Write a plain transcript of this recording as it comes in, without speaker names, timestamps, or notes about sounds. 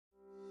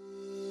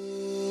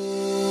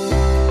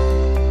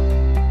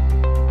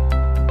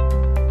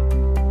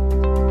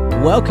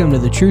Welcome to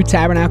the True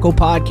Tabernacle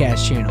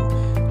Podcast channel.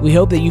 We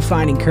hope that you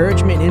find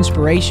encouragement and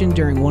inspiration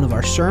during one of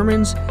our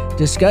sermons,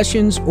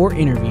 discussions, or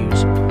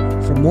interviews.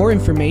 For more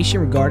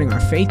information regarding our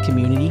faith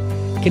community,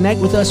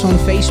 connect with us on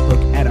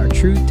Facebook at our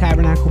True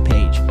Tabernacle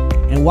page.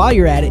 And while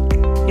you're at it,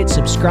 hit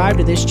subscribe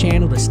to this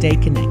channel to stay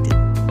connected.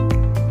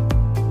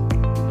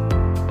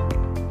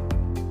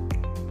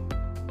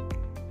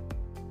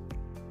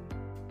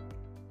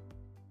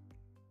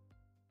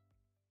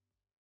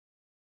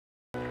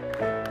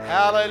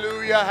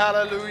 Hallelujah,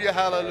 hallelujah,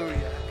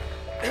 hallelujah.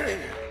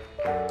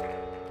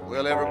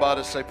 Well,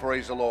 everybody say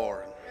praise the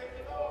Lord.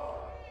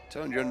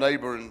 Turn to your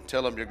neighbor and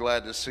tell him you're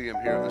glad to see him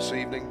here this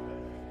evening.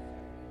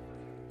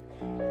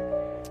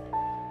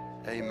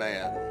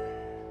 Amen.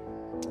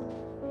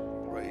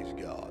 Praise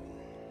God.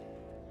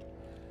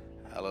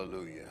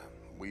 Hallelujah.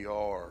 We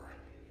are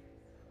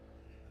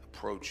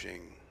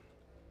approaching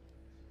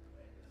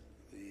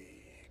the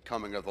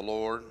coming of the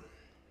Lord.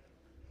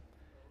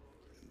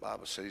 The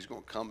Bible says he's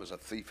going to come as a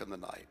thief in the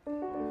night. And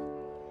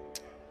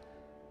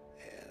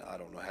I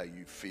don't know how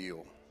you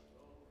feel,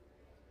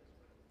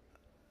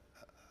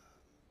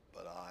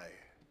 but I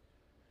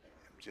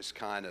am just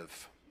kind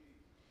of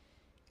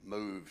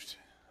moved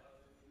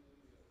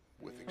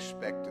with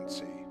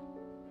expectancy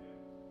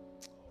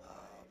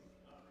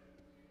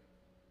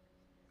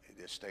in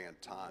this day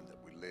and time that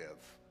we live.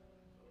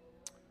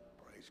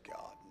 Praise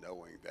God,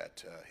 knowing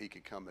that he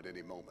could come at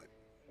any moment.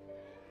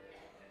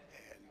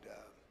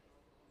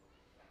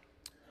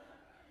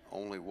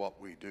 Only what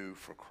we do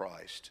for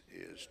Christ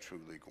is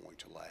truly going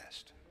to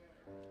last.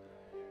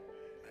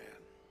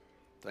 Man,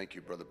 thank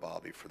you, Brother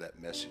Bobby, for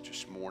that message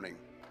this morning.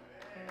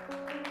 And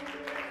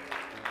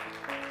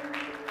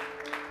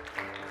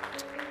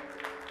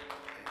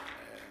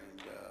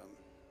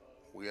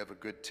we have a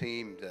good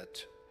team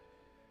that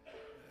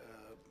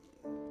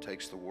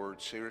takes the word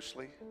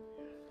seriously.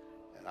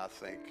 And I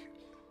think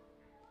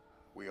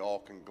we all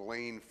can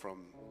glean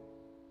from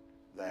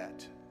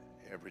that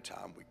every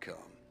time we come.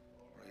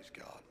 Praise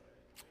God.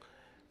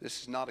 This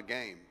is not a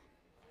game.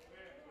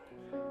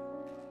 Amen.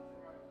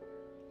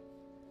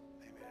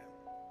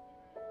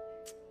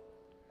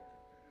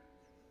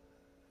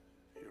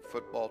 Your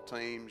football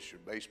teams,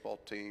 your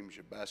baseball teams,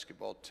 your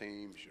basketball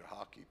teams, your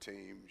hockey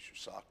teams, your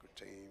soccer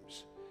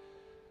teams,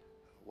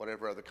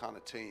 whatever other kind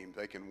of team,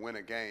 they can win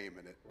a game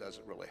and it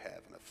doesn't really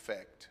have an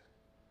effect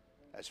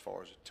as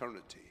far as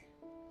eternity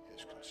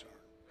is concerned.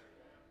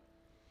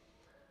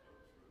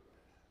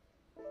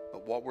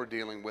 But what we're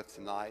dealing with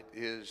tonight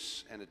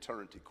is an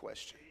eternity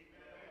question.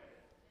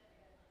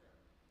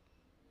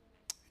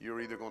 You're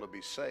either going to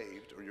be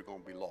saved or you're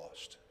going to be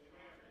lost.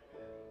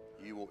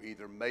 You will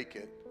either make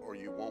it or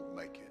you won't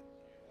make it.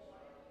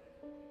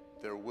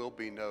 There will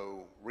be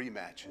no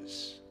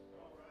rematches.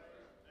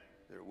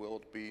 There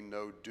will be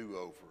no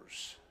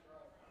do-overs.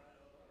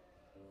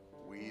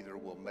 We either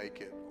will make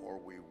it or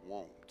we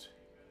won't.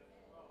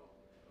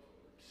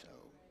 So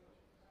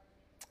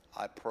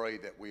I pray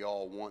that we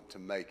all want to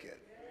make it.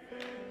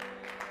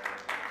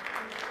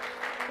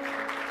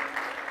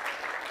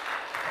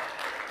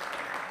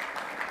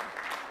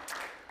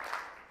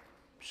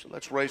 So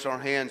let's raise our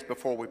hands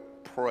before we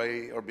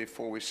pray or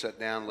before we sit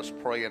down. Let's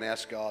pray and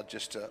ask God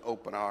just to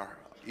open our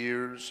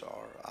ears,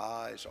 our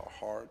eyes, our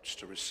hearts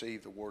to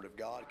receive the Word of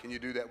God. Can you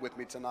do that with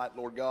me tonight,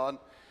 Lord God?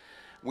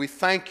 We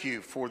thank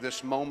you for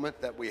this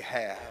moment that we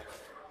have.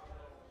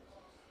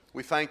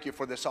 We thank you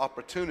for this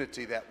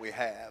opportunity that we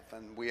have.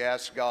 And we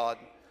ask God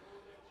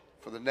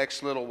for the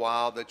next little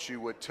while that you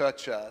would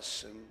touch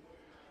us and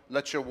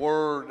let your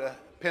word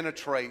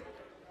penetrate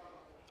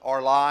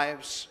our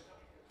lives.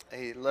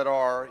 Let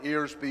our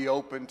ears be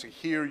open to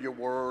hear your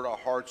word, our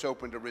hearts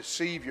open to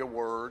receive your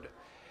word.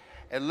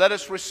 And let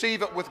us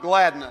receive it with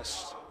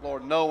gladness,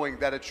 Lord, knowing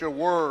that it's your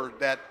word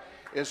that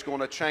is going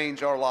to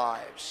change our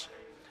lives.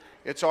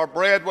 It's our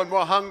bread when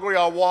we're hungry,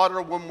 our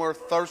water when we're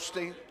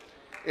thirsty.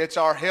 It's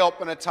our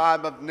help in a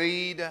time of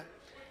need.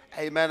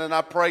 Amen. And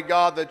I pray,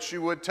 God, that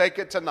you would take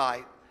it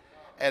tonight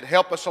and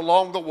help us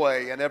along the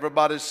way. And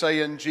everybody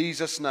say in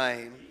Jesus'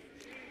 name.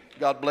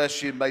 God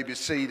bless you. You may be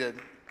seated.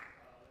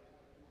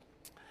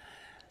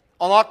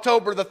 On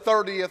October the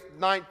 30th,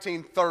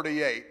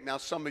 1938, now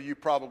some of you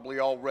probably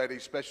already,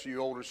 especially you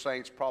older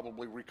saints,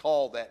 probably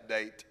recall that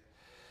date.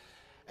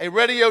 A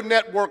radio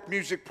network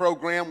music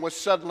program was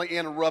suddenly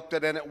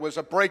interrupted, and it was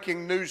a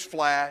breaking news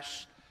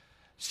flash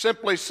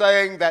simply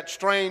saying that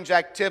strange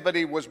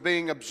activity was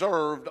being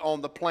observed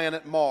on the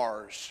planet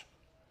Mars.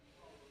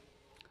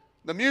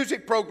 The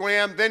music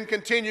program then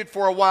continued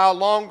for a while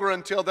longer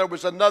until there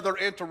was another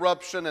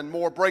interruption and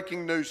more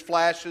breaking news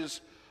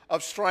flashes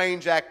of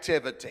strange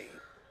activity.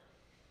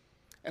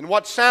 And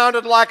what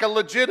sounded like a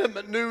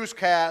legitimate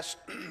newscast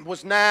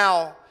was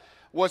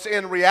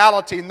in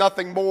reality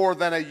nothing more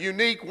than a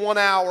unique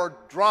one-hour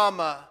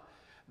drama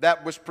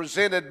that was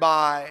presented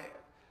by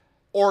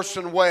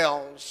Orson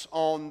Welles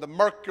on the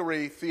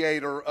Mercury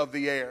Theater of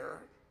the Air.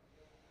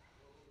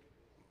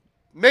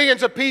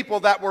 Millions of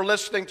people that were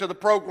listening to the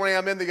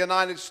program in the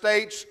United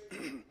States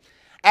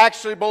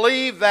actually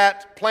believed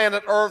that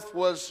planet Earth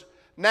was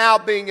now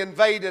being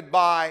invaded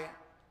by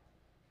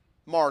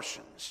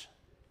Martians.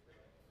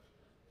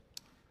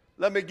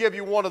 Let me give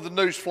you one of the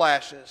news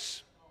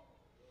flashes.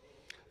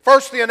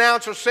 First, the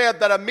announcer said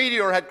that a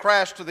meteor had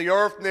crashed to the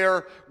earth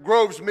near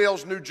Groves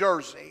Mills, New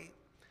Jersey.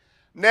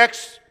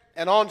 Next,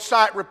 an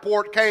on-site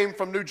report came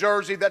from New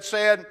Jersey that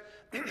said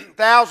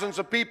thousands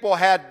of people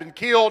had been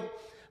killed,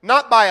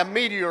 not by a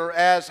meteor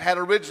as had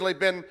originally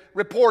been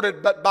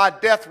reported, but by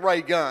death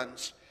ray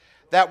guns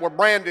that were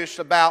brandished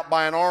about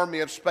by an army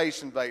of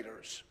space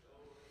invaders.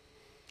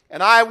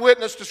 An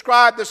eyewitness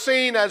described the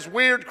scene as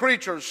weird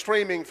creatures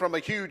streaming from a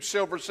huge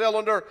silver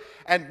cylinder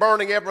and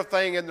burning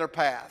everything in their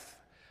path.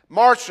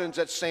 Martians,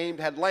 it seemed,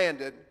 had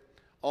landed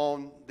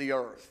on the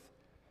earth.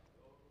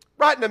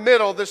 Right in the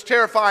middle, this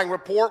terrifying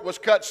report was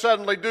cut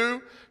suddenly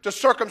due to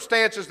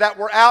circumstances that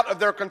were out of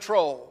their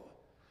control.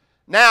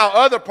 Now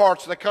other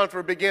parts of the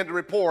country began to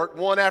report,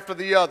 one after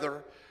the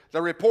other.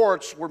 The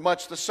reports were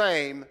much the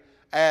same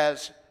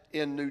as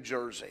in New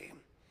Jersey.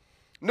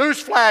 News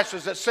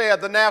flashes that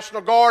said the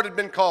National Guard had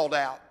been called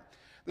out.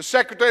 The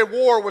Secretary of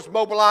War was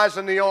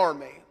mobilizing the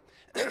Army.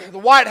 The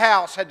White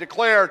House had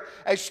declared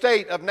a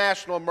state of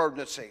national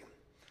emergency.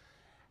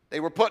 They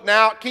were putting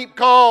out, keep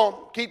calm,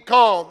 keep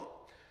calm.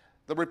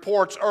 The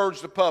reports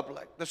urged the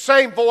public. The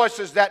same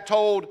voices that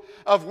told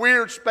of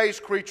weird space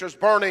creatures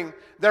burning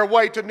their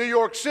way to New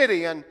York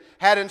City and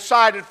had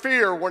incited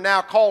fear were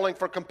now calling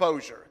for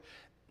composure.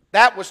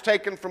 That was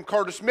taken from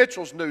Curtis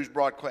Mitchell's news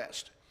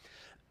broadcast.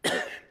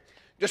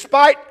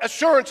 Despite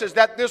assurances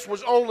that this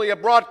was only a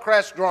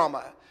broadcast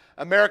drama,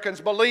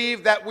 Americans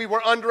believed that we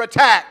were under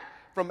attack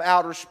from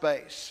outer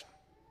space.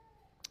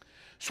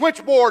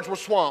 Switchboards were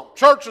swamped.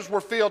 Churches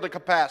were filled to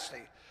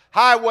capacity.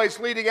 Highways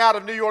leading out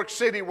of New York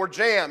City were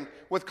jammed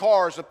with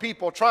cars of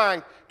people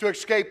trying to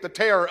escape the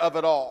terror of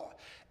it all.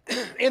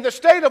 In the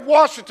state of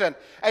Washington,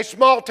 a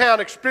small town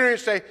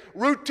experienced a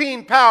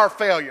routine power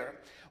failure.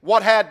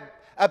 What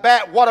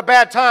a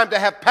bad time to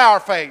have power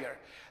failure.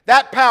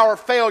 That power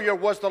failure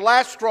was the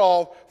last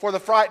straw for the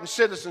frightened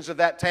citizens of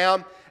that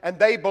town, and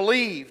they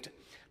believed,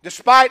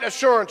 despite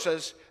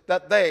assurances,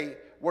 that they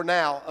were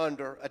now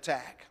under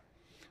attack.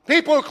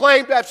 People who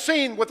claimed to have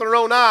seen with their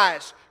own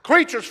eyes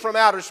creatures from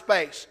outer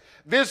space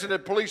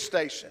visited police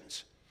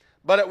stations,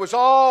 but it was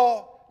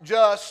all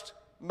just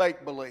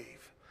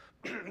make-believe.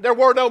 There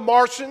were no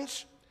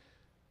Martians.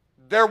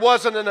 There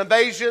wasn't an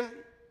invasion.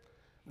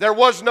 There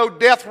was no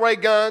death ray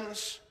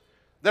guns.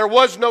 There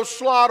was no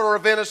slaughter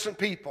of innocent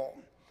people.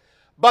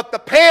 But the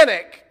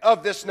panic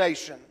of this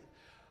nation,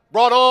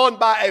 brought on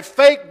by a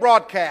fake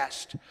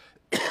broadcast,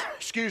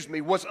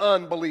 was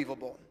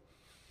unbelievable.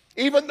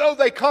 Even though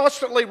they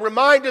constantly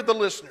reminded the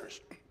listeners,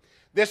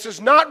 this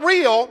is not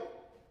real,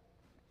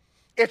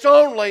 it's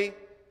only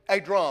a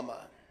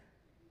drama.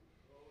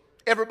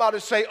 Everybody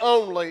say,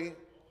 only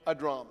a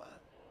drama.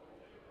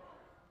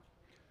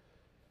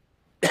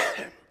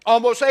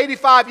 Almost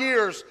 85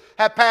 years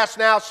have passed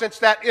now since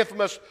that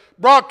infamous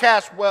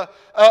broadcast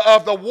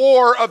of the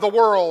War of the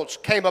Worlds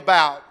came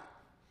about.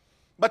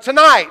 But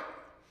tonight,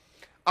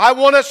 I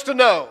want us to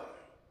know,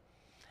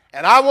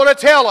 and I want to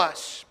tell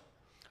us,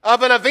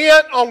 of an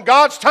event on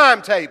God's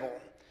timetable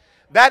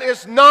that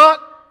is not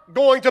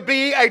going to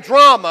be a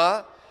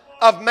drama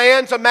of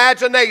man's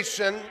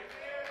imagination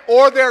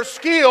or their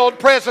skilled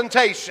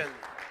presentation.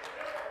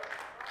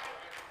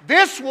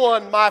 This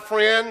one, my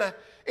friend,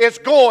 is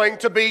going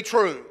to be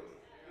true.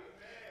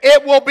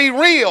 It will be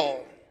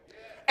real,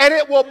 and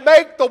it will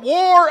make the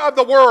War of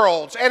the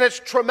Worlds and its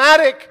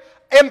traumatic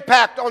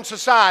impact on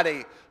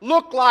society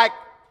look like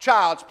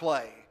child's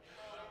play.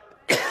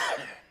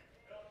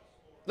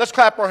 Let's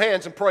clap our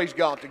hands and praise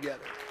God together.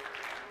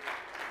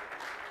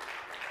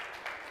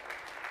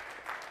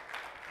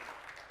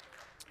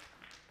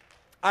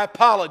 I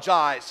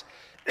apologize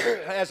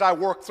as I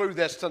work through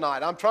this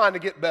tonight. I'm trying to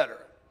get better.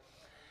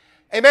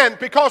 Amen.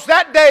 Because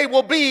that day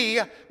will be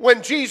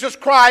when Jesus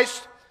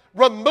Christ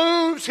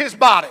removes his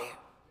body,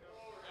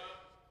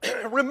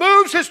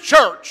 removes his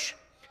church,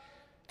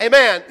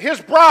 amen, his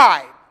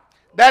bride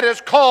that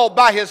is called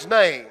by his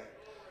name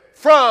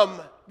from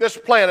this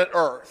planet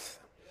Earth.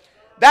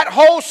 That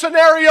whole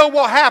scenario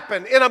will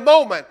happen in a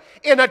moment,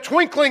 in a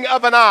twinkling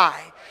of an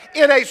eye,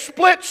 in a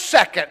split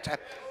second.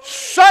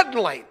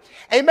 Suddenly,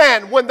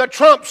 amen, when the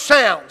trump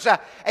sounds,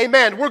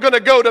 amen, we're going to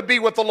go to be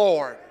with the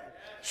Lord.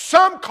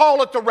 Some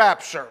call it the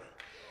rapture.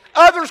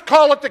 Others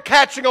call it the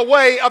catching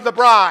away of the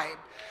bride.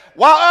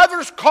 While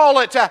others call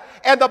it,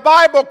 and the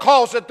Bible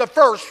calls it, the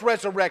first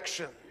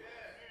resurrection.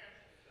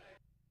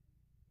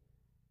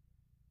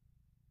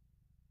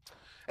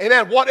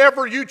 Amen.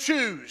 Whatever you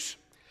choose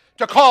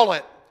to call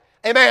it,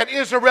 amen,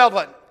 is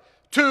irrelevant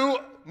to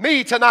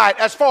me tonight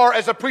as far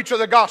as a preacher of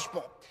the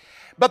gospel.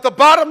 But the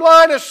bottom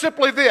line is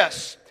simply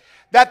this,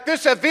 that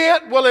this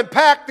event will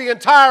impact the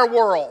entire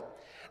world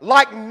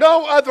like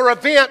no other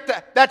event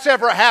that's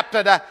ever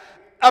happened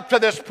up to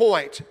this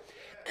point.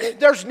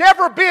 There's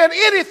never been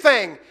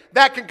anything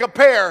that can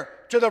compare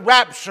to the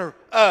rapture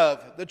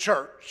of the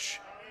church.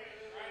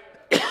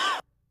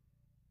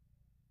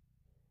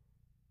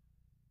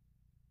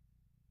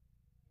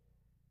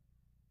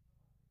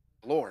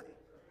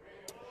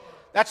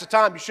 That's the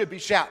time you should be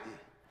shouting.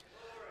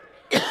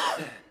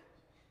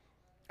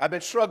 I've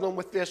been struggling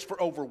with this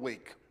for over a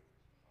week.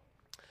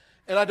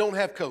 And I don't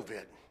have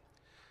COVID.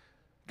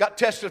 Got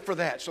tested for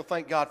that, so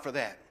thank God for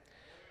that.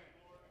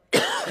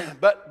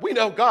 But we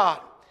know God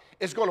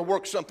is going to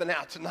work something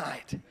out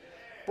tonight.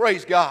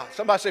 Praise God.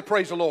 Somebody say,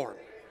 praise the Lord.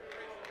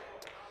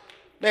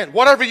 Man,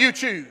 whatever you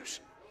choose,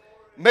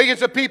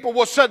 millions of people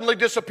will suddenly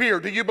disappear.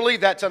 Do you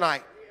believe that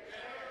tonight?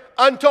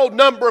 Untold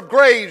number of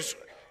graves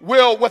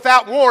will,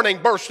 without warning,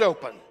 burst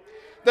open.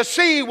 The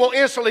sea will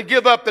instantly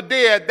give up the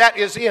dead that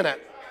is in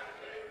it.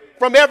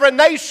 From every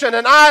nation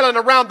and island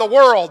around the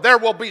world, there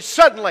will be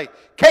suddenly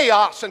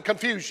chaos and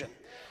confusion.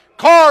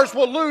 Cars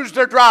will lose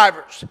their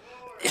drivers.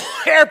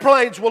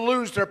 Airplanes will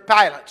lose their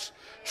pilots.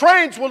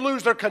 Trains will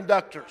lose their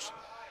conductors.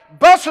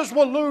 Buses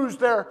will lose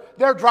their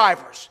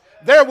drivers.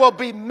 There will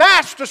be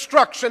mass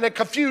destruction and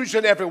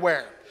confusion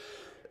everywhere.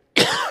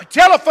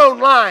 Telephone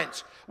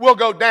lines will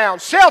go down.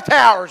 Cell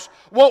towers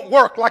won't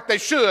work like they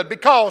should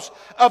because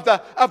of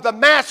the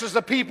masses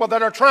of people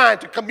that are trying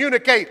to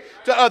communicate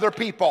to other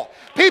people.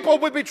 People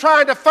will be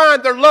trying to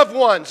find their loved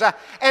ones,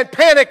 and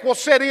panic will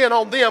set in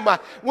on them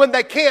when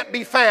they can't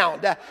be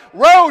found.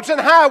 Roads and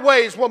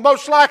highways will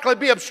most likely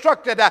be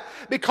obstructed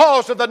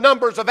because of the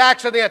numbers of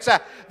accidents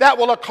that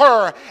will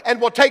occur,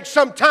 and will take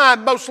some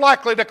time most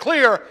likely to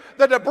clear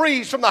the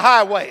debris from the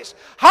highways.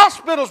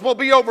 Hospitals will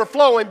be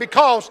overflowing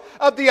because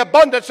of the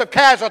abundance of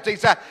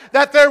casualties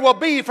that there will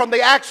be from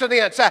the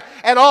accidents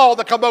and all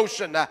the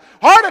commotion.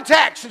 Heart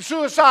attacks and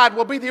suicide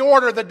will be the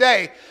order of the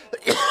day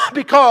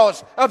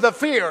because of the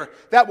fear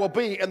that will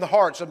be in the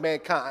hearts of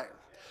mankind.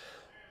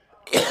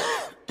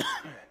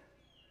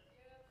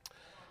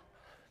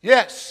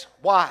 Yes,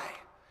 why?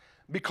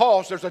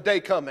 Because there's a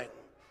day coming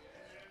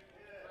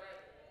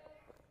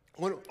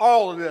when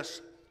all of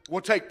this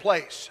will take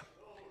place.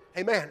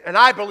 Amen. And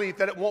I believe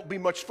that it won't be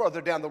much further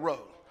down the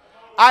road.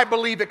 I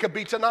believe it could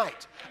be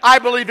tonight. I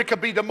believe it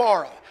could be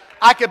tomorrow.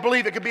 I could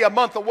believe it could be a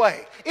month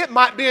away. It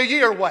might be a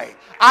year away.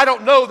 I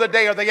don't know the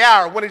day or the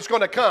hour when it's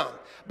going to come.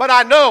 But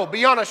I know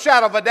beyond a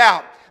shadow of a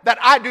doubt that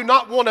I do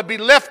not want to be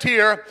left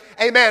here,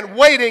 amen,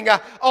 waiting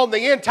on the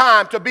end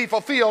time to be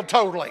fulfilled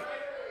totally.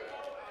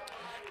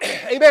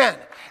 Amen.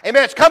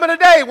 Amen. It's coming a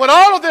day when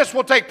all of this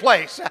will take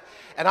place.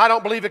 And I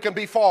don't believe it can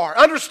be far.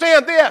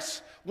 Understand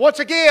this. Once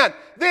again,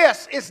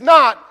 this is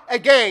not a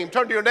game.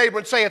 Turn to your neighbor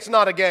and say, it's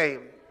not a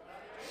game.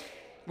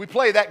 We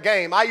play that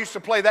game. I used to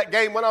play that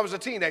game when I was a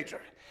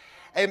teenager.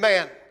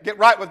 Amen. Get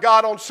right with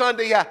God on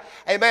Sunday.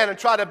 Amen. And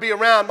try to be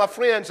around my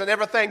friends and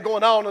everything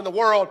going on in the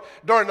world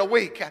during the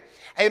week.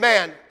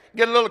 Amen.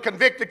 Get a little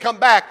convicted, come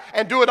back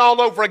and do it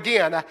all over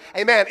again.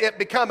 Amen. It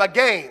became a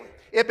game.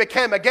 It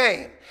became a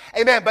game.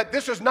 Amen. But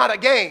this is not a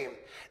game.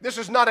 This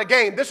is not a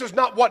game. This is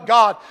not what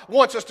God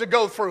wants us to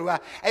go through.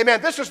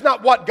 Amen. This is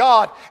not what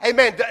God,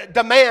 amen,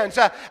 demands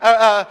of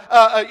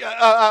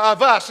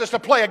us, is to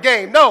play a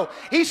game. No.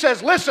 He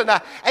says, listen,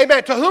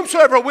 amen, to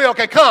whomsoever will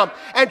can come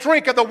and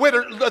drink of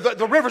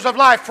the rivers of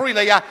life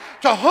freely.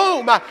 To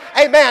whom,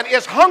 amen,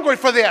 is hungry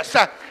for this,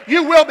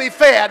 you will be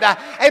fed.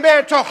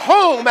 Amen. To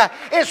whom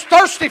is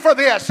thirsty for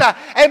this,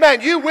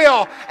 amen, you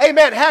will,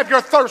 amen, have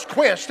your thirst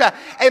quenched.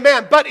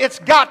 Amen. But it's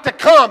got to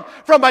come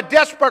from a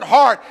desperate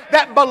heart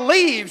that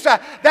believes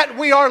that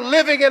we are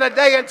living in a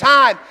day and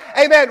time,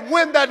 amen,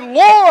 when the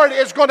Lord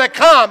is going to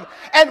come,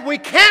 and we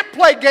can't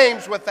play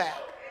games with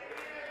that.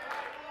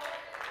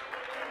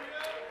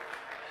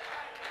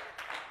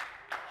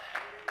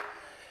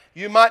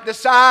 You might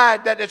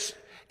decide that it's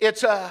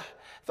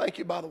thank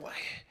you, by the way.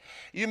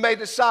 You may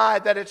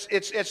decide that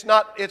it's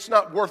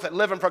not worth it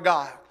living for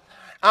God.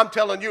 I'm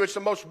telling you, it's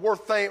the most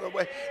worth thing.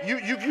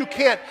 You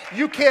can't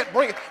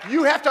bring it.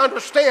 You have to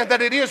understand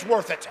that it is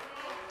worth it.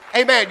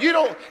 Amen.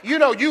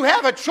 You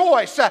have a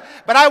choice,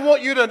 but I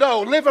want you to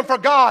know living for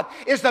God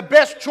is the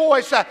best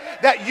choice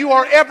that you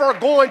are ever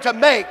going to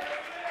make.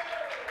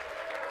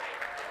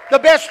 The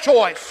best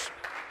choice.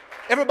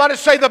 Everybody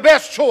say the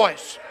best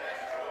choice.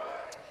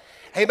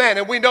 Amen.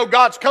 And we know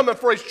God's coming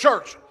for His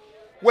church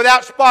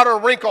without spot or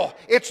wrinkle.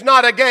 It's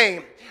not a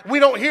game. We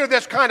don't hear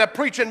this kind of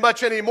preaching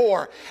much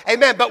anymore.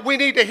 Amen. But we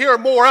need to hear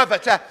more of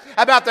it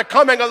about the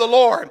coming of the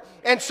Lord,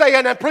 and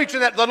saying and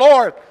preaching that the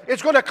Lord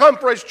is going to come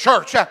for His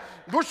church.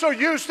 We're so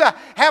used to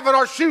having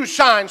our shoes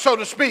shine, so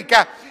to speak,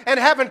 and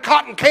having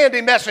cotton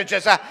candy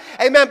messages.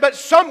 Amen. But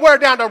somewhere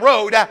down the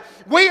road,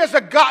 we as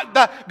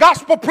the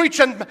gospel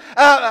preaching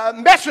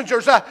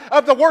messengers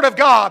of the Word of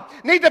God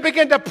need to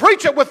begin to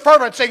preach it with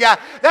fervency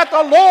that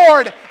the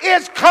Lord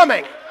is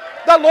coming.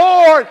 The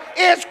Lord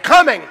is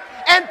coming.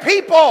 And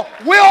people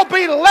will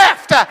be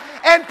left,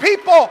 and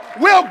people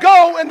will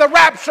go in the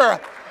rapture.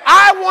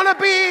 I want to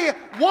be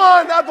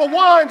one of the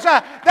ones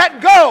that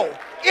go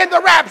in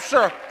the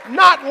rapture,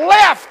 not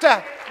left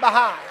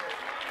behind.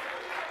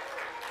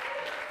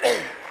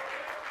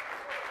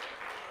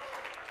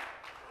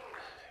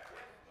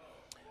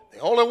 The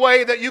only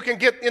way that you can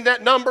get in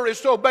that number is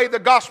to obey the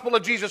gospel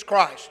of Jesus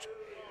Christ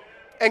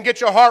and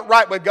get your heart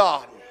right with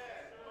God.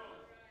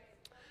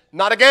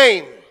 Not a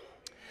game.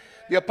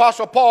 The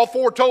Apostle Paul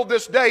foretold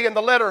this day in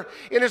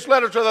his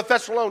letter to the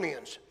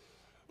Thessalonians.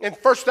 In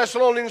 1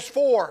 Thessalonians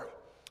 4,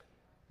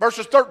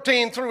 verses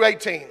 13 through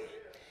 18.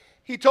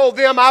 He told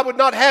them, I would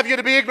not have you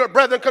to be ignorant,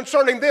 brethren,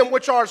 concerning them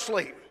which are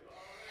asleep.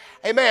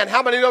 Amen.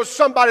 How many know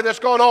somebody that's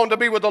gone on to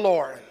be with the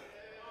Lord?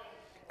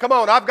 Come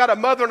on, I've got a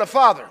mother and a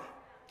father.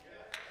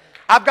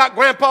 I've got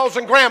grandpas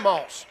and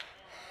grandmas.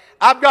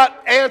 I've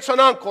got aunts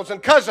and uncles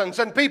and cousins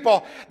and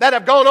people that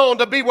have gone on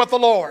to be with the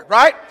Lord,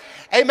 right?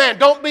 Amen.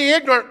 Don't be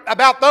ignorant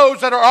about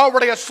those that are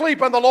already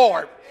asleep in the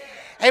Lord.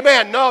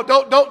 Amen. No,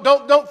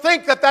 don't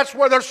think that that's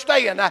where they're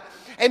staying.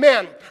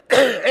 Amen.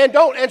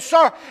 And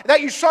sorrow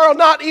that you sorrow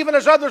not even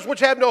as others which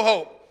have no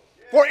hope.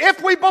 For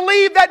if we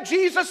believe that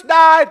Jesus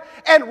died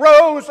and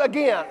rose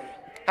again,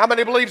 how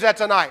many believes that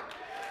tonight?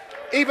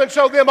 Even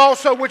so them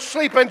also which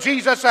sleep in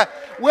Jesus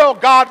will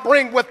God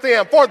bring with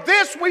them. For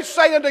this we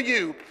say unto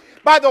you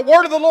by the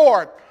word of the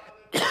Lord,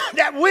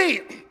 that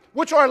we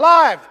which are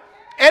alive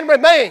and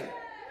remain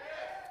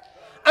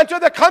unto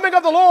the coming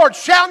of the Lord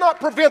shall not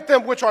prevent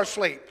them which are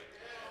asleep.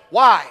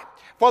 Why?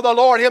 For the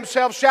Lord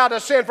himself shall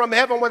descend from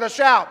heaven with a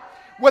shout,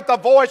 with the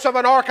voice of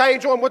an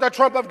archangel and with the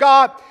trump of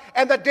God,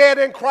 and the dead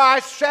in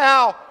Christ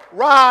shall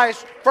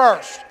rise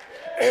first.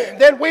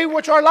 Then we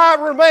which are alive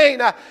and remain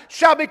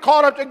shall be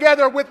caught up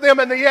together with them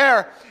in the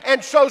air,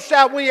 and so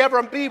shall we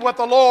ever be with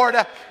the Lord.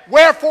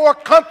 Wherefore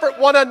comfort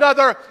one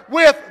another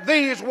with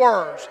these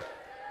words.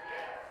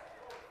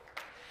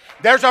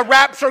 There's a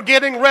rapture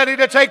getting ready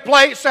to take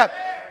place.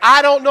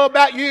 I don't know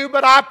about you,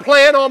 but I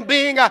plan on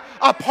being a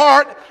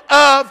part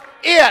of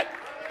it.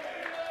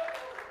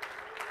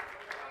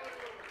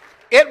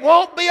 It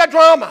won't be a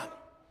drama.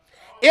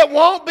 It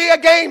won't be a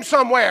game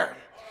somewhere.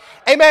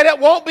 Amen. It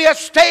won't be a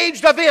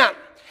staged event.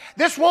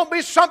 This won't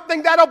be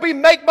something that'll be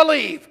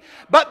make-believe.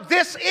 But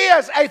this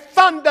is a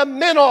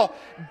fundamental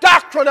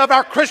doctrine of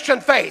our Christian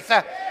faith.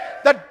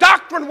 The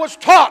doctrine was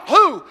taught,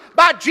 who?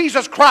 By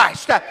Jesus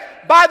Christ,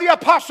 by the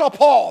Apostle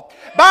Paul,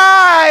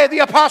 by the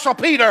Apostle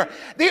Peter,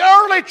 the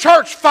early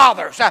church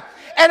fathers.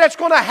 And it's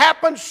going to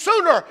happen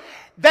sooner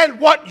than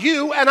what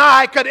you and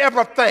I could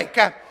ever think.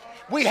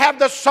 We have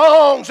the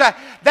songs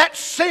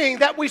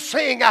that we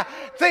sing,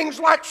 things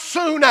like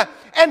soon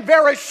and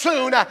very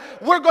soon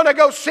we're going to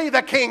go see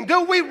the King.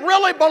 Do we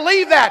really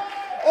believe that?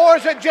 Or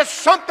is it just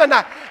something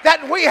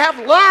that we have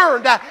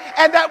learned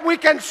and that we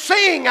can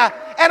sing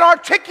and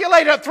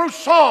articulate it through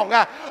song?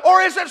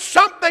 Or is it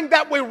something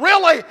that we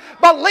really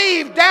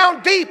believe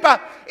down deep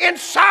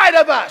inside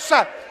of us?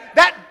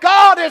 That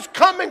God is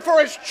coming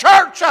for His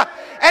church,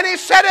 and He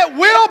said it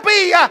will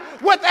be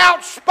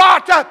without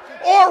spot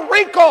or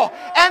wrinkle,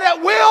 and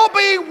it will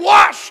be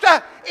washed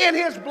in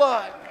His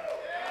blood.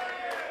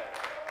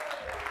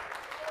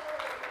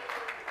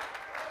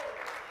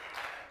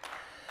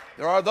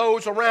 There are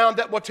those around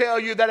that will tell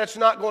you that it's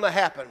not going to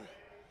happen.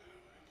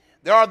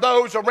 There are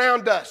those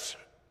around us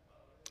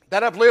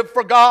that have lived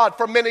for God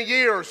for many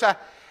years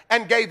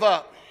and gave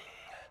up.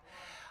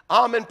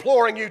 I'm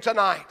imploring you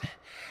tonight.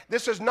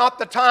 This is not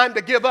the time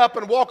to give up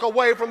and walk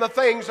away from the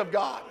things of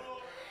God.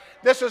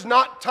 This is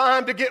not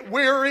time to get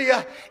weary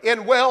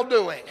in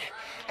well-doing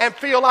and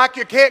feel like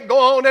you can't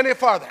go on any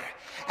further.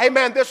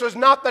 Amen. This is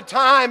not the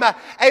time,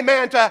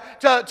 amen,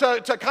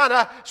 to kind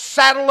of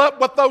saddle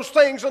up with those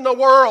things in the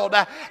world.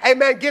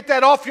 Amen. Get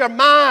that off your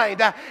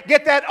mind.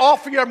 Get that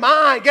off of your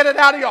mind. Get it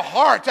out of your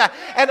heart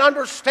and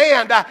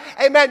understand,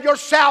 amen, your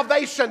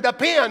salvation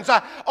depends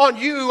on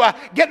you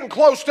getting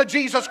close to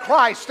Jesus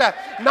Christ,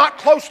 not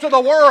close to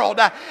the world.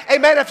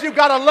 Amen. If you've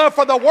got a love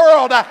for the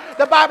world,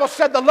 the Bible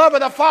said the love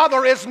of the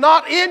Father is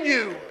not in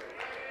you.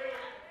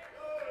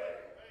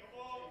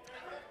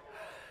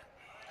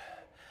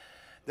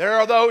 There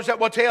are those that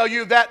will tell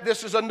you that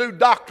this is a new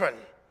doctrine.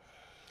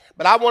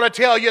 But I want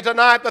to tell you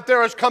tonight that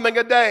there is coming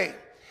a day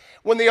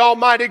when the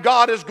Almighty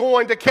God is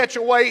going to catch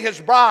away His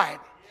bride.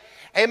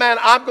 Amen.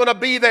 I'm going to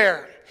be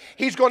there.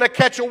 He's going to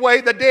catch away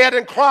the dead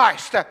in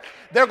Christ.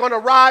 They're going to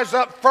rise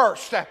up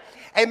first.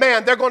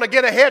 Amen. They're going to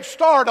get a head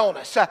start on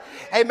us.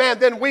 Amen.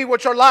 Then we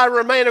which are alive and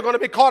remain are going to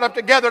be caught up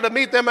together to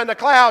meet them in the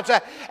clouds.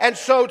 And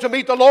so to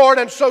meet the Lord,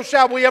 and so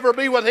shall we ever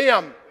be with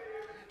Him.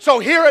 So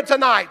hear it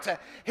tonight.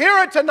 Hear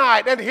it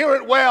tonight and hear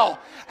it well.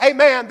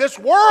 Amen. This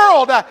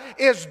world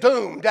is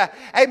doomed.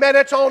 Amen.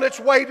 It's on its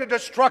way to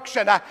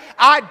destruction.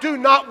 I do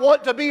not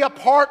want to be a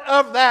part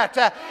of that.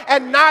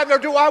 And neither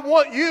do I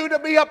want you to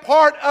be a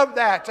part of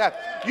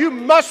that. You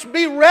must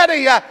be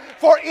ready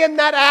for in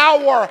that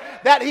hour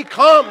that He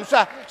comes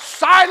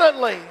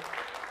silently.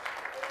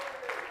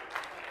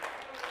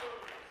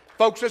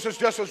 Folks, this is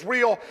just as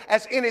real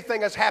as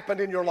anything has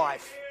happened in your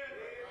life.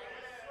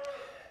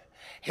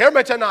 Hear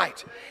me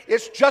tonight.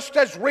 It's just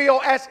as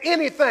real as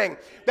anything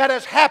that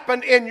has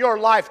happened in your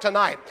life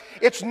tonight.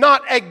 It's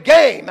not a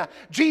game.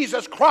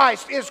 Jesus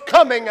Christ is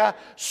coming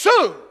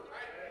soon.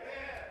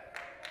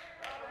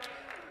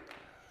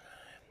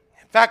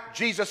 In fact,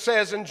 Jesus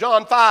says in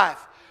John 5,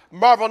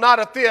 marvel not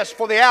at this,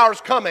 for the hour is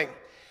coming,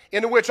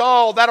 in which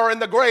all that are in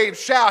the grave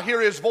shall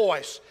hear His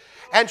voice,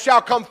 and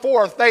shall come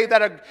forth, they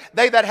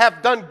that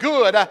have done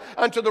good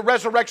unto the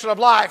resurrection of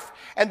life,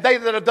 and they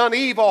that have done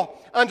evil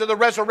unto the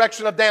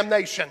resurrection of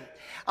damnation.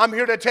 I'm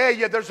here to tell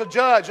you there's a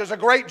judge, there's a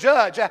great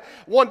judge.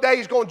 One day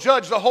he's going to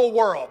judge the whole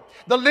world,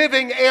 the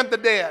living and the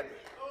dead.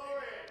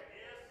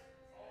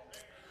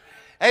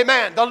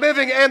 Amen. The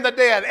living and the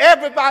dead.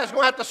 Everybody's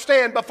going to have to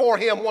stand before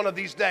him one of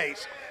these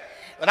days.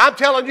 But I'm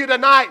telling you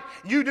tonight,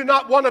 you do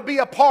not want to be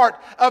a part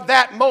of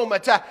that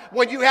moment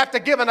when you have to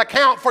give an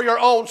account for your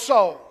own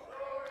soul.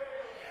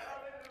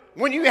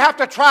 When you have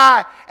to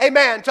try,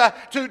 amen,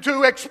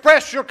 to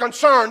express your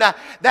concern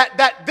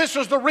that this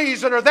is the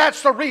reason or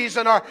that's the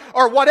reason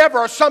or whatever,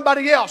 or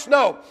somebody else.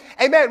 No.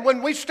 Amen.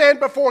 When we stand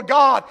before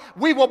God,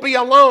 we will be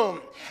alone.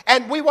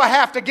 And we will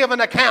have to give an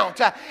account,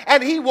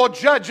 and he will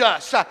judge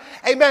us.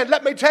 Amen.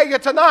 Let me tell you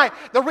tonight,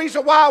 the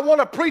reason why I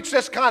want to preach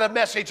this kind of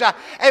message,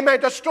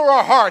 amen, to stir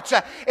our hearts,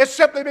 is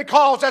simply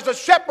because as a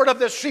shepherd of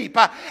this sheep,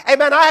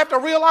 amen, I have to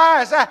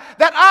realize that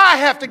I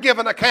have to give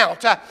an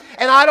account.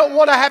 And I don't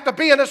want to have to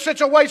be in a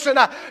situation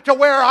to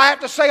where I have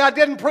to say I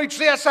didn't preach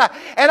this,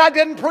 and I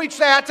didn't preach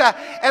that,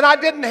 and I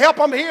didn't help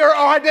them here, or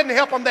I didn't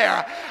help them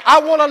there. I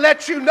want to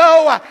let you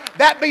know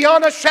that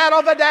beyond a shadow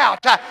of a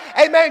doubt,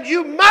 amen,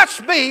 you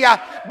must be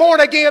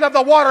born again of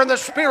the water and the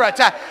Spirit.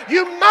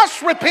 You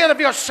must repent of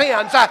your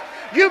sins.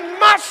 You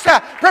must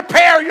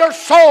prepare your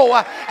soul,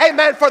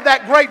 amen, for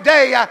that great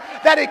day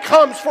that he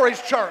comes for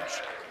his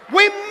church.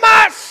 We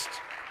must.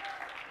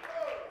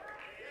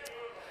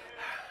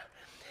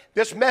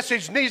 This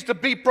message needs to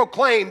be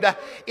proclaimed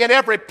in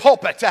every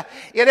pulpit,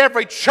 in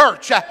every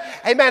church,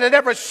 amen, in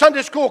every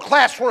Sunday school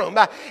classroom.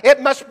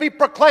 It must be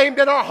proclaimed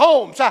in our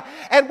homes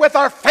and with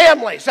our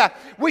families.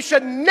 We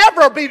should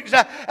never be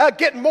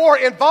get more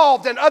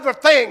involved in other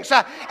things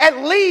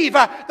and leave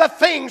the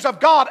things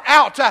of God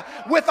out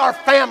with our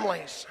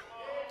families.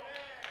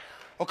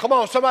 Oh, come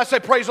on, somebody say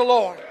praise the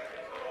Lord.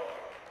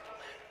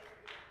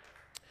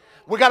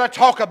 We got to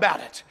talk about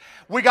it.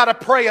 We got to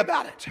pray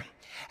about it.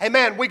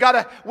 Amen. We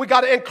gotta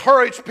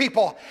encourage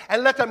people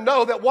and let them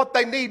know that what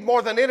they need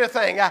more than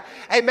anything,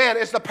 amen,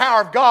 is the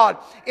power of God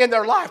in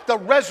their life, the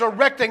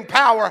resurrecting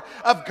power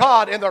of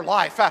God in their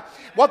life.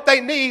 What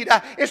they need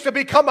is to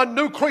become a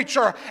new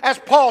creature, as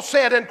Paul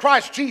said, in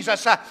Christ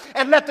Jesus,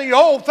 and let the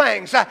old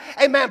things,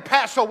 amen,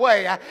 pass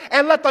away,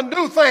 and let the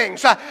new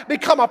things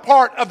become a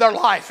part of their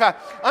life.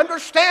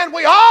 Understand,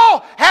 we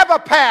all have a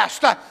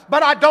past,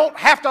 but I don't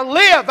have to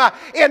live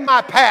in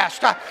my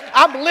past.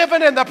 I'm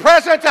living in the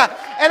present,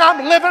 and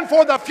I'm living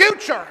for the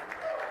future.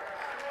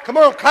 Come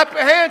on, clap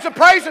your hands and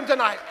praise him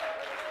tonight.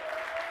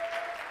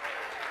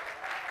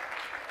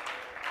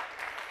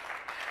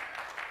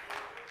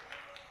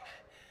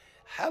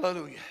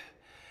 Hallelujah.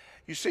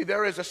 You see,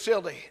 there is a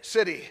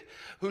city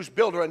whose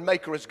builder and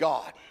maker is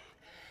God.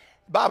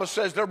 The Bible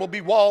says there will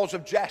be walls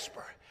of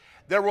jasper.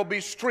 There will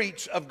be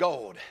streets of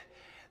gold.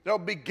 There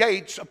will be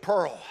gates of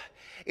pearl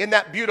in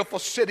that beautiful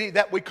city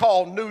that we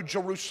call New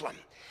Jerusalem.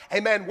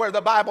 Amen, where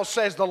the Bible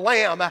says the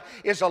Lamb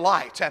is a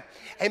light.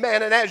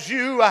 Amen, and as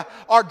you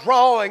are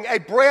drawing a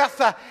breath,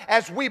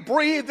 as we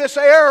breathe this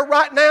air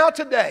right now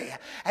today,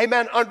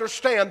 amen,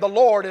 understand the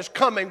Lord is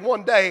coming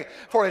one day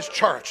for his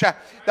church.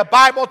 The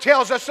Bible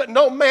tells us that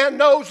no man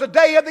knows the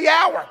day or the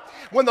hour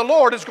when the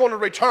Lord is going to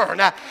return.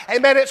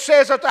 Amen, it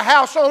says that the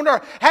house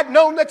owner had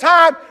known the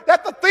time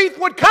that the thief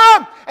would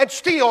come, and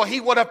still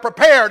he would have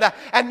prepared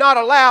and not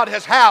allowed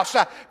his house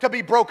to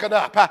be broken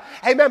up.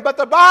 Amen, but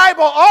the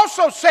Bible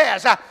also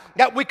says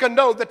that we can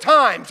know the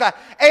times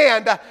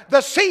and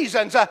the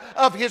seasons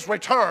of his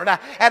return.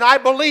 And I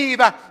believe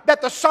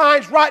that the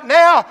signs right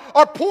now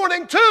are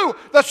pointing to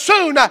the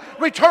soon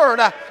return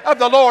of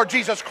the Lord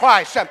Jesus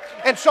Christ.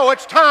 And so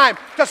it's time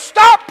to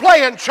stop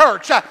playing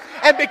church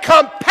and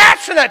become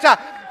passionate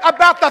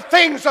about the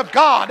things of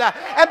God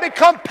and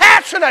become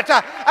passionate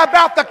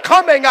about the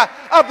coming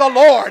of the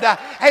Lord.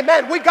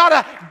 Amen. We got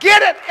to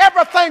get it,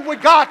 everything we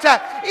got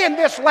in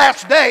this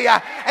last day.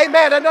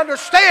 Amen. And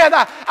understand,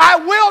 I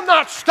will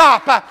not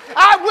stop.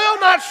 I will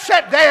not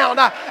sit down.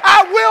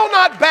 I will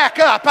not back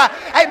up.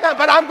 Amen.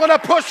 But I'm going to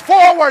push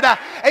forward.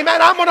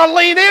 Amen. I'm going to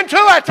lean into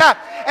it.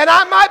 And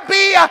I might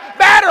be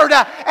battered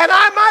and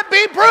I might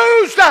be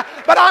bruised,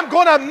 but I'm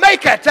going to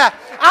make it.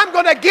 I'm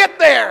going to get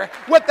there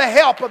with the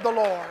help of the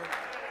Lord.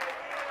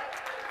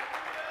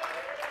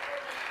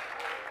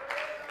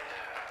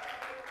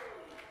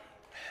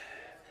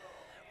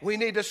 We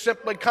need to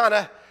simply kind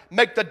of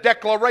make the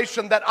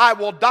declaration that I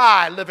will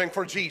die living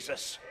for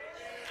Jesus.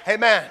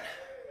 Amen.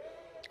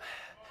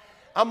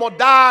 I'm going to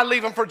die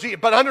living for Jesus.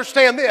 But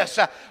understand this,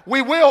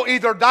 we will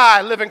either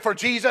die living for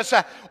Jesus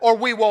or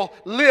we will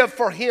live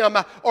for him,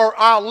 or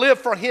I'll live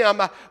for him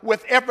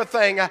with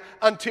everything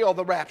until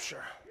the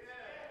rapture.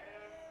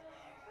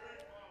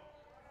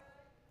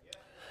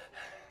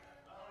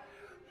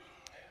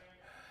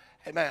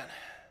 Amen.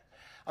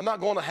 I'm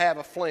not going to have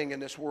a fling in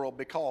this world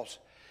because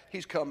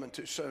he's coming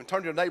too soon.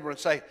 Turn to your neighbor and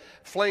say,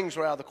 flings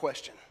are out of the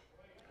question.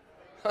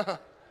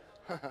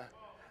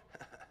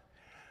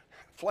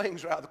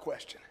 Flings are out of the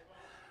question.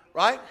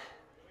 Right?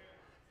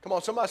 Come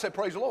on, somebody say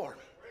praise the Lord.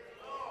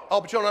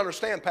 Oh, but you don't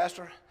understand,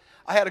 Pastor.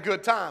 I had a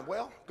good time.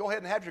 Well, go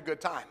ahead and have your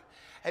good time.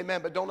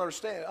 Amen. But don't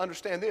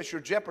understand this.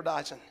 You're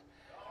jeopardizing.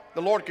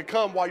 The Lord could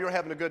come while you're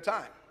having a good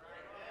time.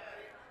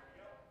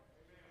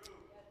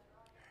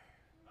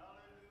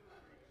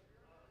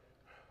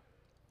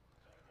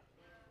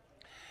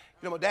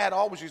 You know, my dad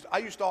I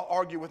used to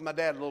argue with my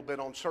dad a little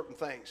bit on certain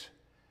things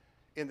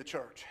in the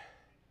church.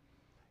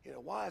 You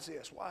know, why is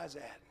this? Why is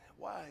that?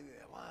 Why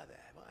that? Why?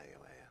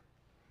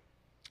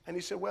 And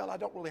he said, well, I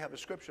don't really have a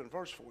scripture and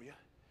verse for you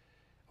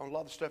on a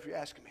lot of the stuff you're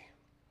asking me.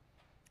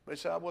 But he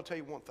said, I will tell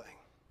you one thing.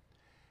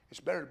 It's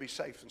better to be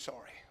safe than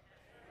sorry.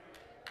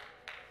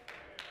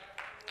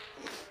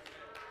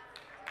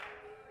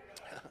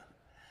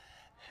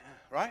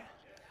 Right?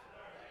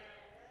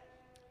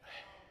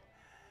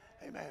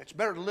 Amen. It's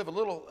better to live a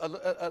little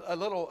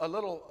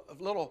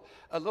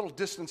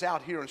distance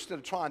out here instead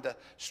of trying to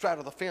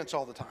straddle the fence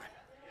all the time.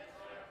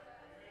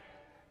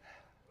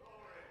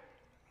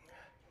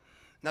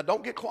 Now,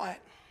 don't get quiet.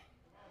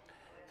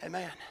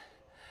 Amen.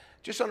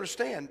 Just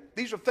understand,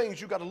 these are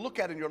things you got to look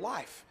at in your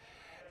life.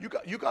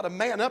 You got to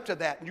man up to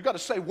that, and you got to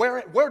say,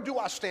 where do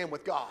I stand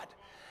with God?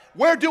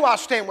 Where do I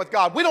stand with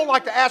God? We don't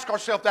like to ask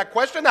ourselves that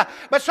question,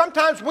 but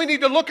sometimes we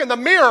need to look in the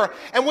mirror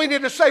and we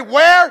need to say,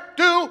 where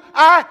do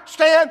I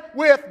stand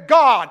with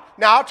God?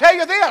 Now, I'll tell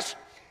you this.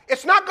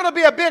 It's not going to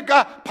be a big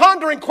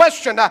pondering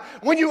question.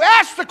 When you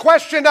ask the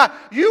question,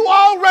 you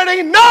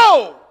already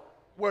know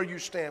where you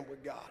stand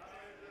with God.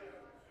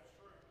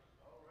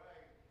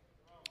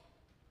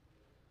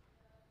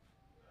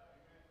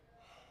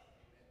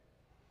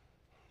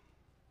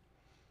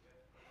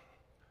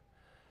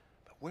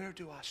 But where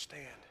do I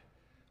stand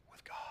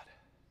with God?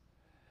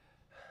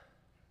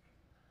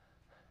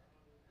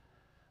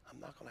 I'm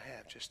not going to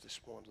have just this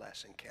one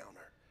last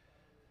encounter,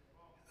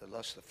 the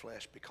lust of the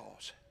flesh,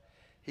 because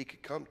he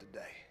could come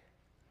today.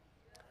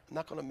 I'm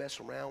not going to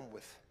mess around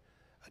with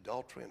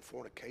adultery and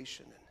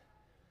fornication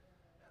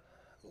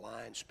and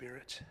lying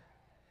spirits.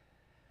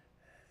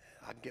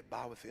 I can get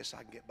by with this,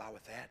 I can get by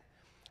with that.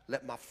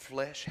 Let my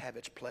flesh have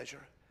its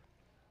pleasure.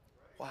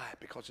 Why?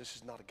 Because this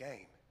is not a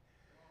game.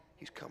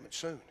 He's coming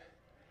soon.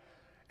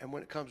 And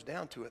when it comes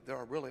down to it, there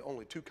are really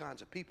only two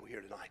kinds of people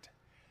here tonight.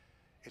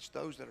 It's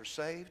those that are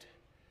saved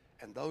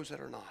and those that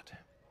are not.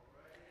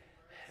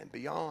 And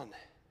beyond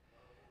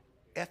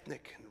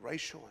ethnic and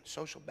racial and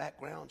social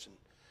backgrounds and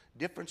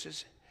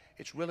differences,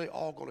 it's really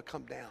all going to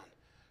come down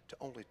to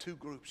only two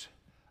groups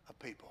of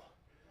people,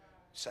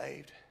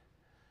 saved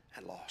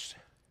and lost.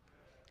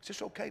 Is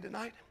this okay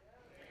tonight?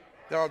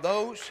 There are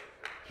those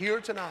here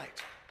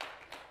tonight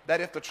that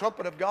if the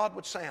trumpet of God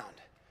would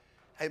sound,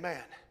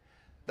 amen,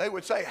 they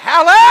would say,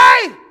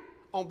 Hallelujah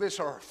on this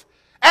earth,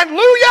 and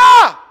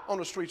Hallelujah on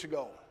the streets of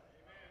gold.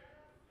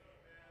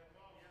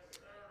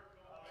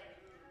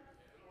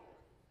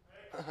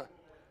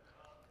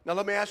 Now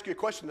let me ask you a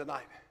question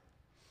tonight.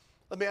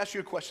 Let me ask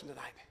you a question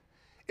tonight.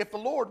 If the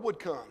Lord would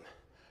come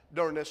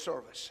during this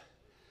service,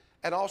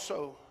 and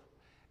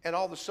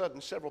all of a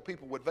sudden several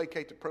people would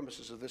vacate the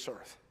premises of this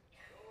earth,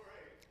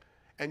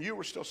 and you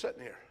were still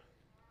sitting here,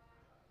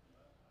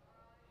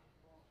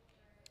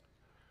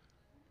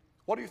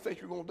 what do you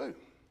think you're going to do?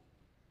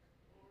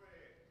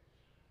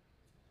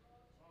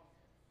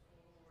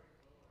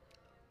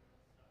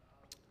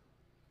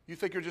 You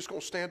think you're just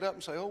going to stand up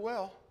and say, oh,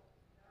 well,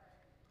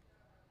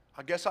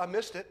 I guess I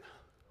missed it?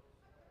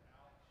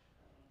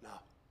 No.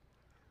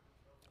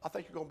 I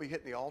think you're going to be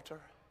hitting the altar.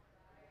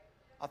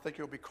 I think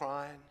you'll be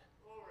crying.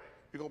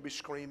 You're going to be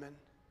screaming.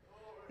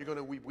 You're going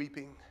to be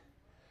weeping.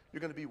 You're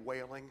going to be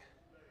wailing.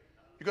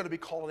 You're going to be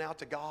calling out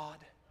to God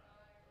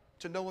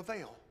to no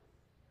avail,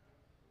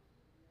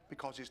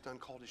 because he's done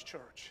called his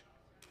church.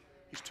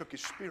 He's took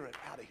his spirit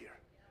out of here.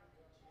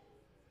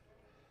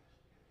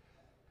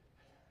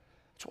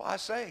 That's why I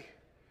say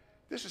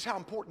this is how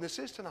important this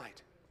is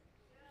tonight.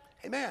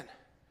 Amen.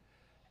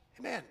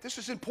 Amen. This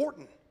is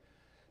important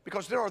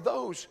because there are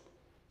those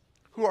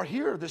who are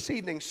here this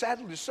evening,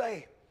 sadly to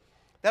say,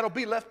 that'll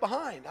be left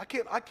behind. I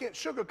can't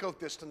sugarcoat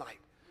this tonight.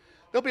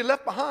 They'll be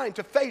left behind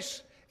to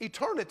face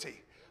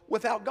eternity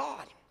without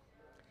God.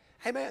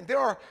 Amen. There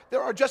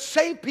are just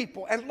saved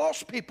people and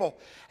lost people.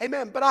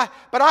 Amen. But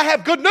I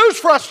have good news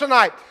for us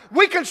tonight.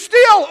 We can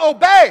still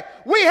obey.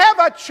 We have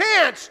a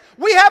chance.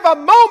 We have a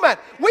moment.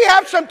 We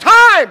have some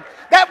time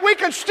that we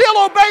can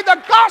still obey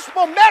the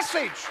gospel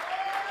message.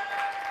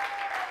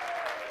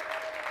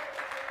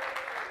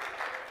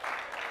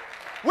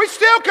 We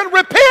still can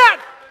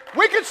repent.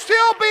 We can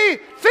still be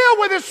filled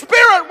with His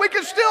Spirit. We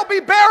can still be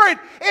buried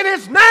in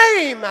His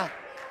name.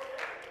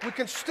 We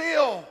can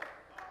still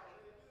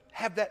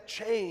have that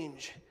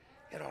change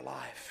in our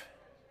life.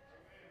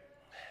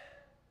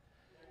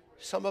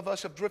 Some of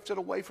us have drifted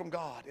away from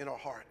God in our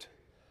heart.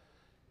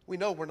 We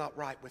know we're not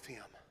right with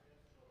Him.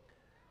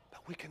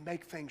 But we can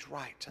make things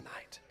right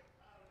tonight.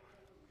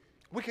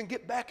 We can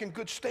get back in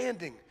good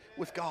standing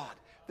with God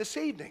this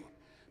evening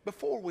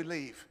before we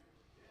leave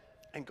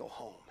and go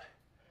home.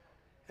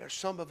 There's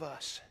some of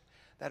us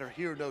that are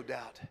here, no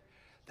doubt,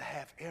 that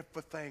have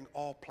everything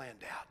all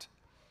planned out.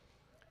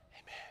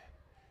 Amen.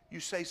 You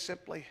say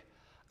simply,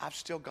 I've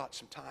still got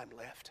some time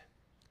left.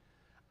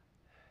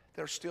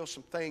 There are still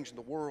some things in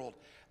the world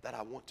that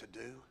I want to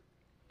do.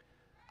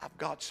 I've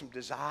got some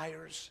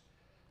desires,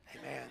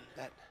 amen,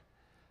 that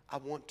I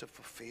want to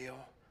fulfill.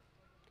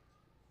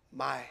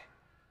 My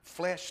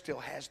flesh still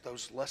has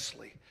those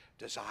lustly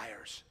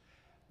desires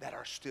that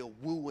are still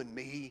wooing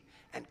me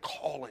and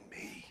calling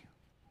me.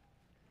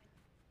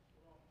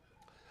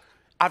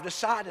 I've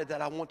decided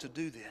that I want to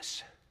do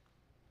this.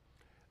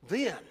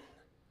 Then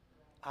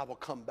I will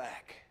come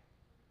back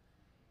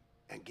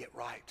and get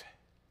right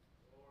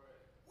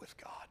with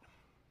God.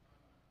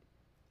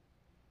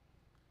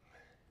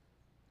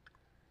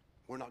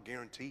 We're not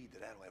guaranteed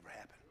that that'll ever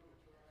happen.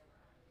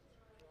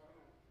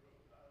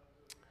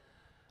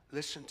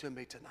 Listen to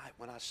me tonight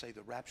when I say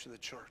the rapture of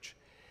the church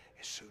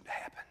is soon to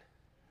happen.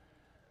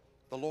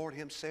 The Lord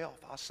himself,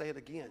 I'll say it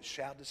again,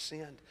 shall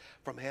descend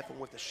from heaven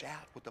with a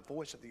shout, with the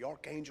voice of the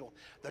archangel,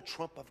 the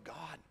trump of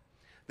God.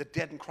 The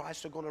dead in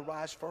Christ are going to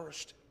rise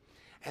first.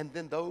 And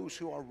then those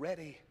who are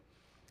ready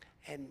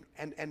and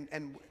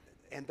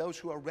those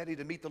who are ready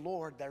to meet the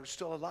Lord that are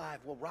still alive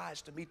will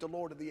rise to meet the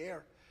Lord of the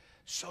air.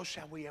 So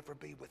shall we ever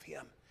be with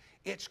him.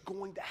 It's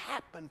going to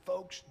happen,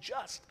 folks,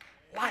 just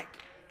like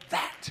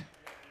that.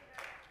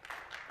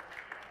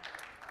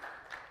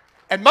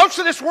 And most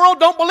of this world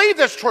don't believe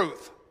this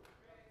truth.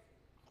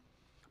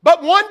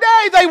 But one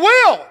day they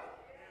will.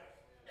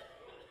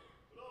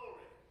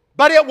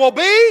 But it will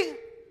be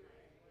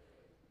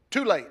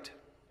too late.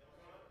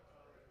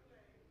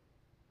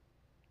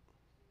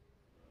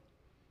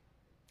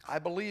 I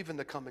believe in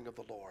the coming of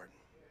the Lord.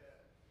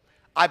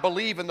 I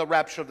believe in the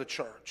rapture of the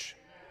church.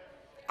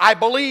 I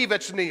believe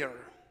it's near.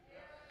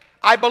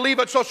 I believe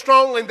it so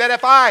strongly that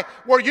if I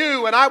were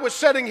you and I was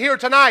sitting here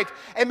tonight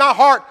and my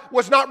heart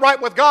was not right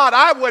with God,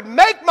 I would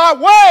make my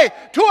way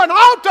to an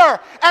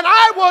altar and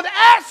I would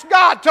ask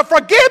God to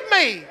forgive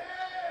me.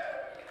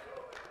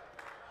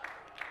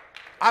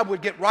 I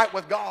would get right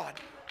with God.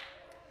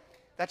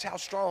 That's how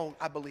strong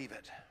I believe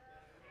it.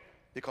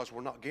 Because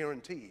we're not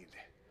guaranteed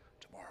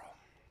tomorrow.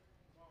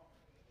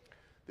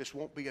 This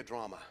won't be a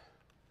drama.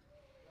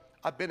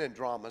 I've been in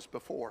dramas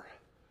before,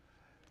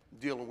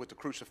 dealing with the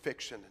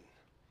crucifixion and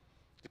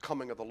the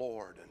coming of the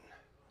Lord and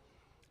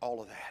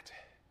all of that.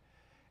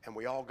 And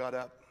we all got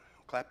up,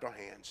 clapped our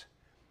hands,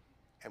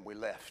 and we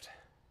left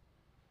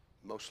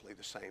mostly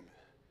the same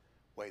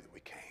way that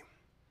we came.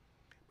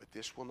 But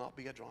this will not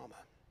be a drama.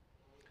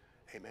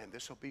 Amen.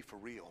 This will be for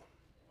real.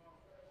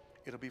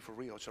 It'll be for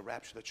real. It's a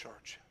rapture of the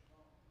church.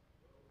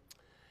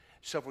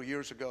 Several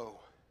years ago,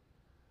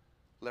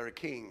 Larry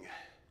King,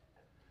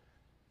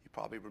 you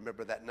probably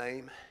remember that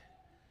name,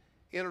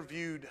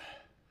 interviewed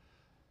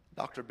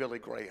Dr. Billy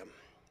Graham.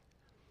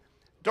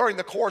 During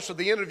the course of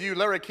the interview,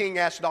 Larry King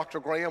asked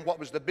Dr. Graham what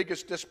was the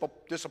biggest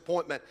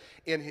disappointment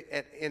in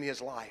his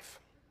life.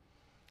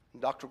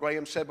 And Dr.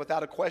 Graham said,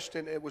 without a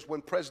question, it was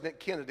when President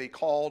Kennedy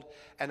called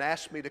and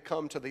asked me to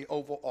come to the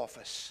Oval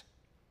Office.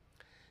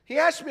 He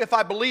asked me if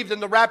I believed in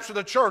the rapture of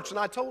the church, and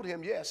I told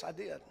him, yes, I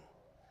did.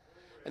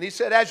 And he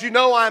said, as you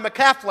know, I am a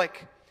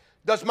Catholic.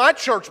 Does my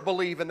church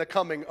believe in the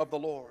coming of the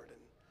Lord? And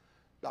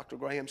Dr.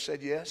 Graham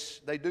said, yes,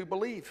 they do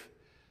believe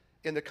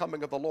in the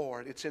coming of the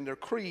Lord. It's in their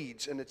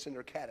creeds and it's in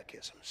their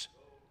catechisms.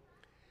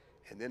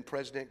 And then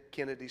President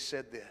Kennedy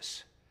said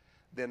this,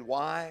 then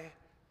why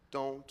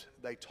don't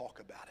they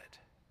talk about it?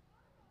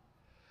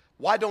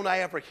 Why don't I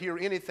ever hear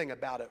anything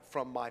about it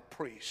from my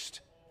priest?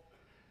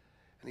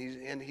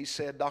 And he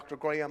said, Dr.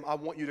 Graham, I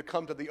want you to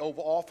come to the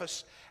Oval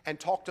Office and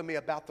talk to me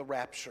about the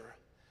rapture.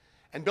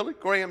 And Billy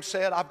Graham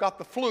said, I've got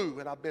the flu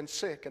and I've been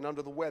sick and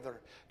under the weather.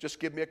 Just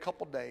give me a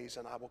couple days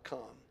and I will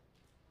come.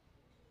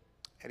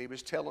 And he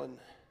was telling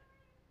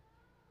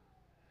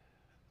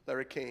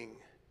Larry King,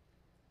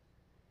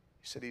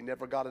 he said he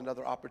never got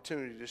another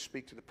opportunity to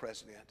speak to the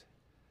president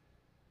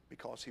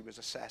because he was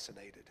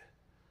assassinated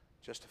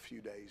just a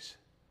few days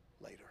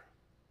later.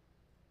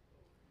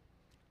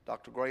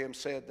 Dr. Graham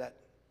said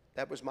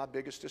that was my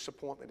biggest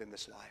disappointment in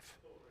this life.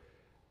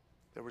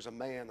 There was a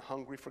man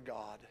hungry for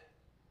God,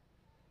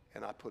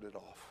 and I put it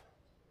off.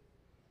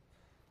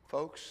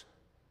 Folks,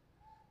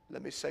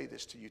 let me say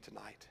this to you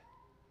tonight.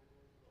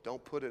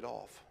 Don't put it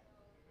off.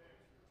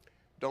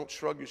 Don't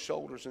shrug your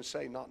shoulders and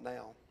say, not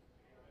now.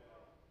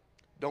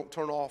 Don't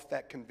turn off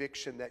that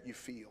conviction that you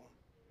feel.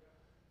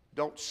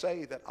 Don't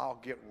say that I'll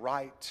get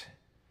right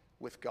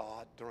with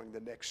God during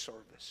the next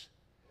service.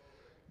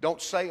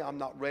 Don't say I'm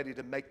not ready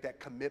to make that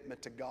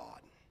commitment to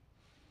God.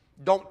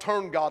 Don't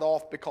turn God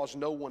off because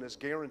no one is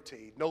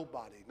guaranteed.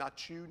 Nobody,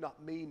 not you,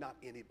 not me, not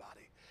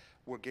anybody.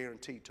 We're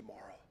guaranteed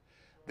tomorrow.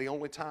 The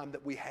only time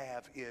that we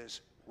have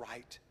is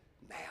right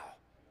now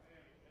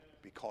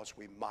because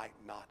we might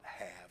not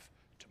have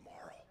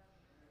tomorrow.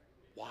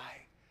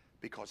 Why?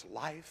 Because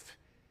life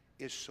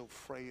is so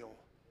frail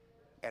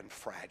and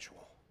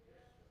fragile.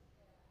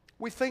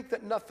 We think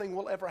that nothing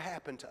will ever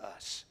happen to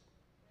us,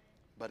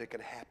 but it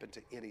can happen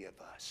to any of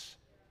us.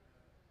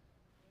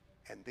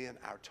 And then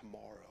our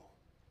tomorrow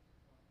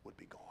would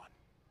be gone.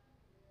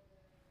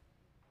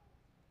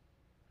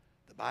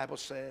 The Bible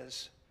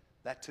says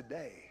that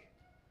today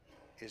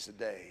is the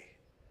day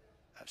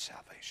of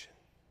salvation.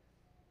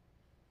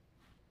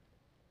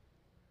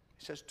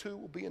 He says, 2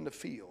 will be in the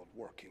field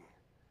working.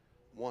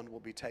 1 will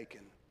be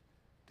taken,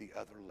 the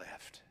other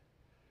left.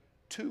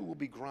 2 will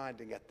be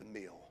grinding at the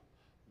mill.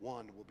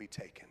 1 will be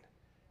taken,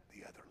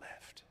 the other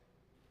left.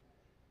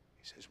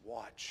 He says,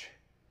 watch,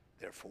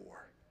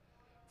 therefore,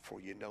 for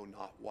you know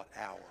not what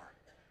hour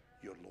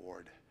your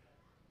Lord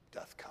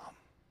doth come.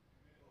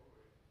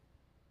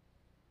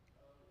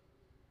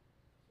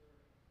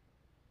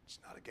 It's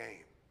not a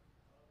game.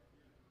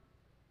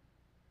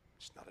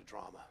 It's not a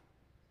drama.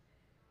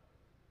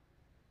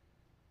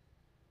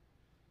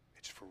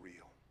 It's for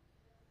real.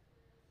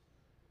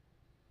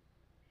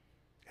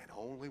 And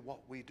only what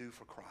we do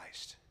for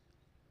Christ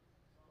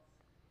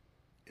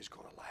is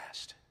going to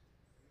last.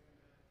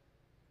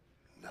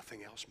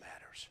 Nothing else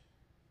matters.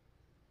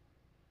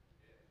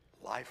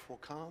 Life will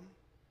come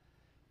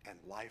and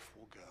life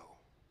will go.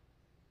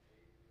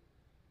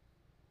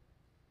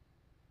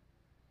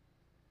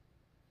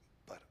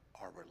 But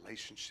our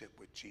relationship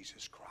with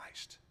Jesus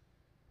Christ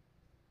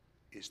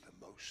is the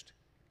most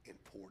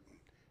important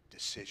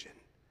decision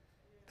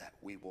that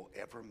we will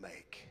ever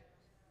make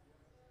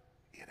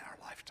in our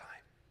lifetime.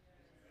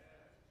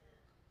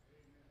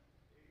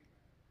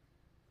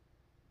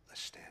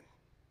 Let's stand.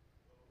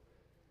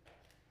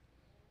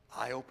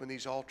 I open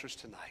these altars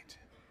tonight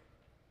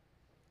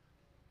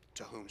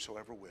to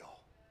whomsoever will.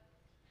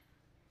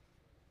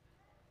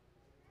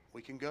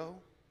 We can go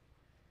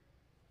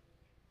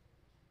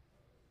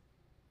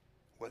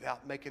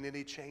without making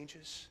any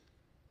changes,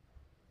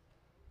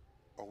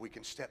 or we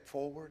can step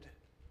forward,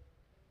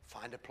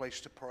 find a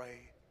place to pray,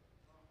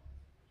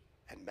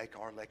 and make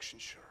our election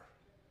sure.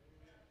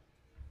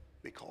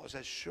 Because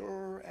as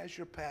sure as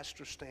your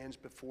pastor stands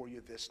before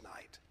you this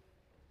night,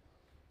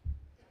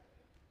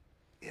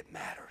 it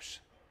matters.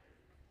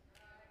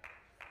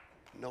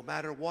 No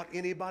matter what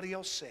anybody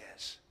else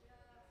says,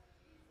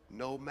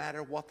 no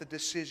matter what the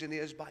decision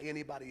is by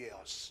anybody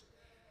else,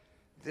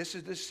 this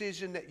is a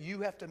decision that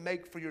you have to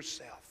make for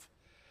yourself.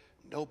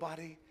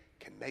 Nobody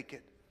can make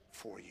it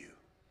for you.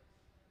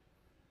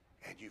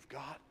 And you've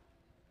got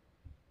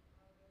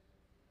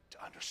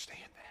to understand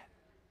that.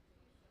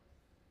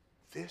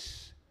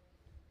 This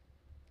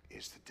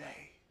is the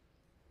day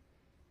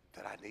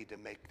that I need to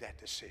make that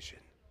decision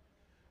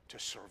to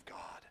serve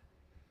God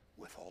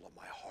with all of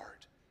my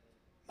heart,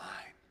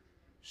 mind,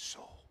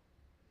 soul,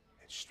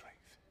 and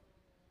strength.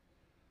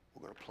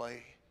 We're going to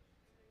play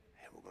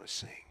and we're going to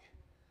sing.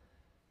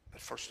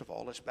 But first of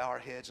all, let's bow our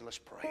heads and let's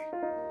pray.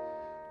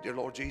 Dear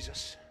Lord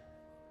Jesus,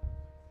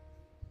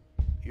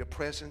 your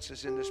presence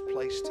is in this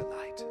place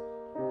tonight.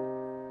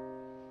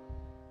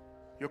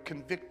 Your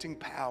convicting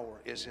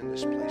power is in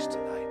this place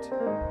tonight.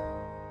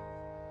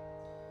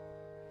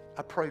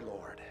 I pray,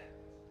 Lord,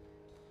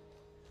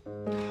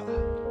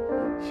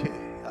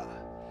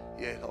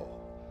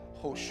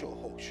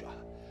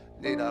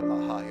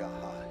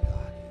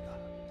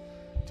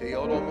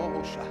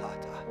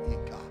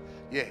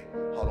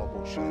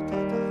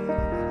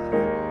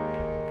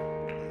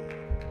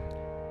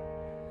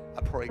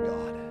 I pray,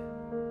 God,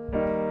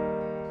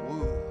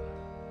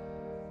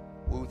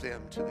 woo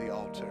them to the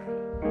altar.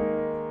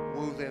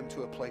 Woo them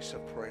to a place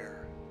of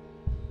prayer.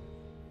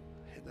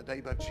 In the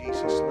name of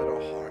Jesus, let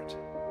our heart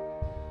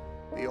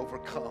be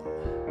overcome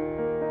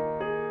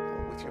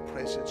with your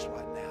presence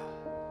right now.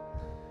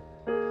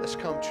 Let's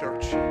come,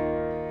 church.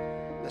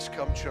 Let's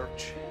come,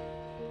 church.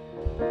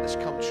 Let's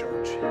come,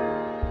 church.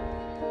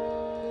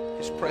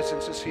 His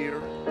presence is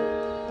here.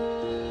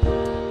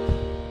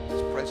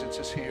 His presence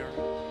is here.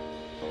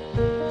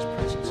 His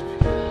presence is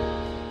here.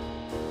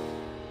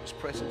 His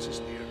presence is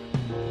near.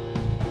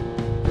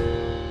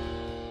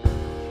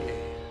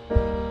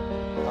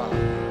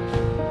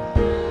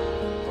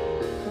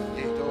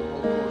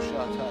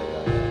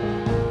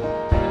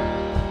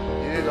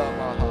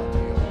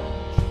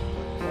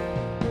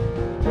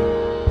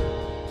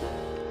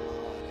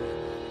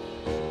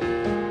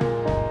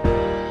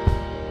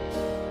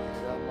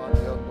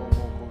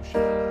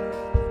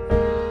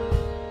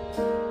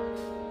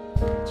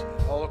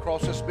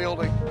 Across this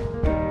building,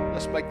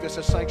 let's make this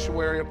a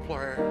sanctuary of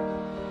prayer,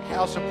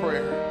 house of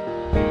prayer.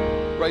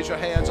 Raise your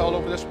hands all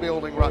over this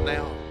building right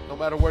now, no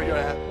matter where you're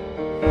at.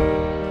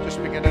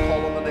 Just begin to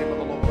call on the name of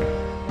the Lord.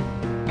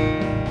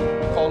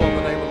 Call on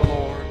the name of the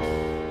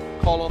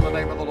Lord. Call on the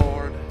name of the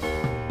Lord.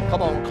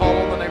 Come on, call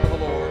on